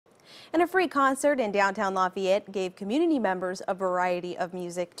And a free concert in downtown Lafayette gave community members a variety of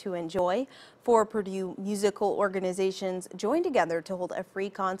music to enjoy. Four Purdue musical organizations joined together to hold a free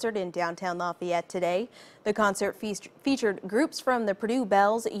concert in downtown Lafayette today. The concert featured groups from the Purdue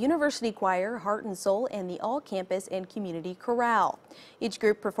Bells, University Choir, Heart and Soul, and the All-Campus and Community Chorale. Each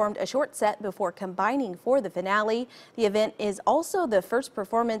group performed a short set before combining for the finale. The event is also the first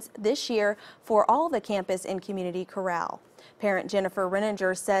performance this year for all the campus and community chorale. Parent Jennifer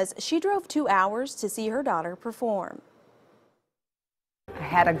Renninger says she drove 2 hours to see her daughter perform. I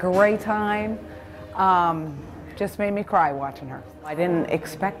had a great time. Just made me cry watching her. I didn't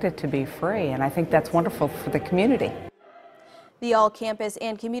expect it to be free, and I think that's wonderful for the community. The all-campus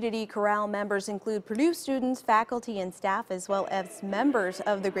and community chorale members include Purdue students, faculty, and staff, as well as members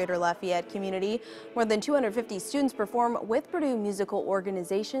of the greater Lafayette community. More than 250 students perform with Purdue musical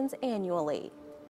organizations annually.